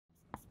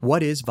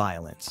What is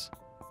violence?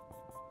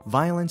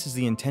 Violence is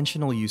the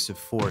intentional use of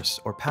force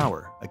or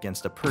power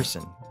against a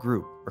person,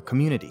 group, or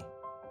community.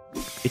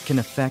 It can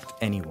affect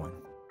anyone,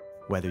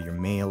 whether you're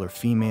male or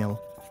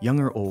female, young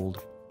or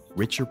old,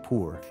 rich or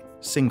poor,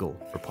 single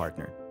or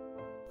partnered.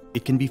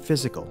 It can be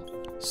physical,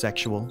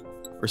 sexual,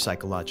 or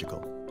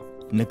psychological.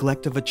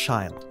 Neglect of a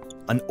child,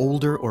 an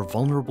older or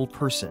vulnerable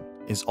person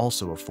is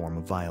also a form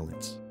of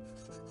violence.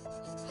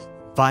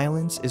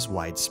 Violence is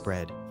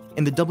widespread.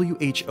 In the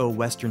WHO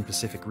Western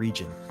Pacific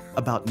region,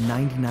 about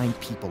 99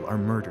 people are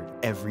murdered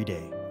every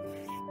day.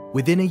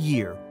 Within a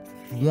year,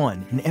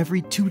 1 in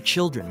every 2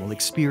 children will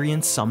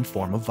experience some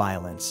form of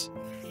violence.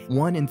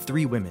 1 in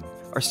 3 women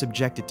are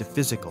subjected to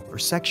physical or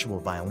sexual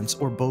violence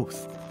or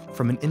both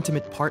from an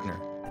intimate partner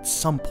at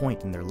some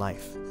point in their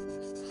life.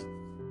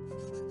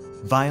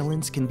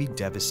 Violence can be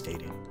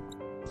devastating.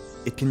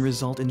 It can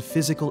result in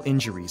physical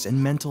injuries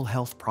and mental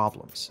health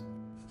problems.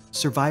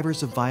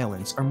 Survivors of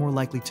violence are more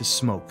likely to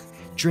smoke,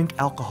 drink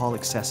alcohol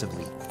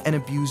excessively, and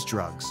abuse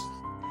drugs.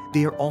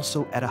 They are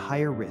also at a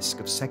higher risk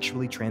of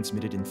sexually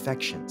transmitted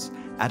infections,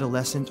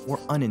 adolescent or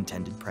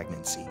unintended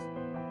pregnancy.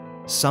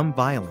 Some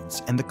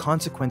violence and the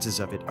consequences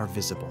of it are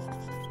visible.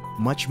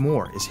 Much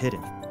more is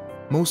hidden.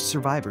 Most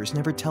survivors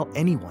never tell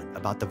anyone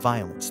about the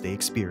violence they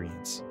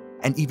experience,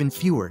 and even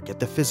fewer get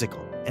the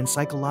physical and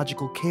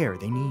psychological care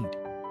they need.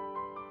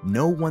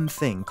 No one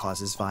thing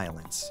causes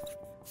violence.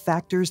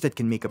 Factors that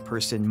can make a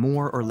person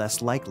more or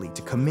less likely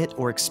to commit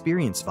or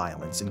experience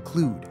violence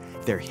include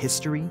their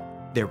history,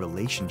 their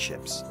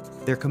relationships,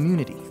 their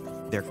community,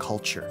 their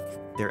culture,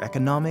 their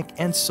economic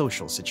and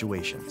social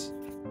situations.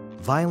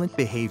 Violent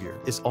behavior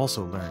is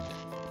also learned.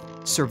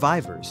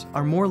 Survivors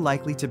are more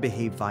likely to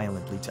behave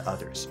violently to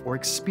others or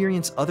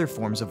experience other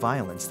forms of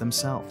violence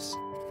themselves.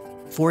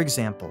 For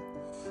example,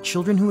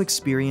 children who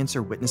experience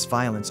or witness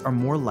violence are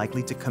more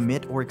likely to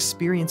commit or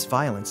experience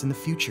violence in the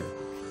future.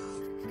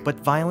 But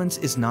violence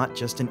is not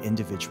just an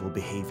individual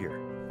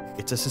behavior.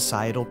 It's a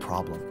societal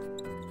problem.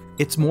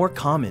 It's more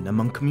common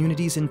among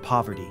communities in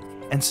poverty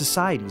and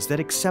societies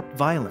that accept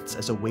violence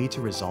as a way to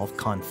resolve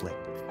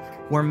conflict,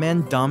 where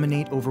men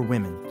dominate over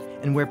women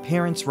and where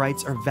parents'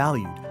 rights are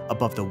valued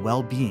above the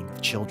well-being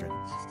of children.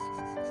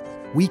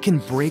 We can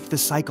break the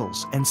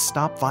cycles and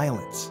stop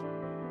violence.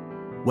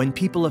 When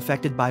people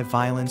affected by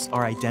violence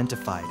are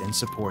identified and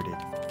supported,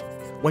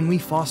 when we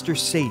foster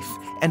safe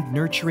and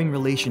nurturing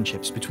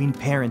relationships between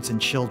parents and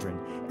children,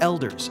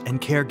 elders and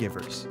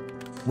caregivers,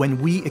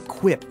 when we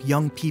equip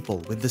young people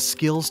with the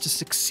skills to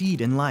succeed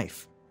in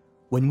life,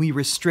 when we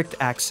restrict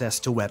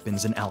access to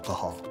weapons and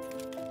alcohol,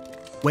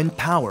 when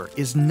power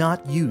is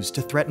not used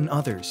to threaten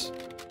others,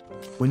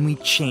 when we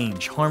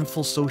change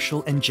harmful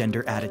social and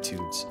gender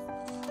attitudes,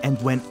 and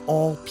when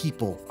all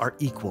people are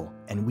equal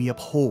and we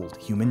uphold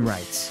human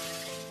rights,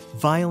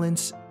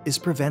 violence is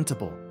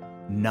preventable,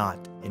 not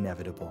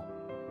inevitable.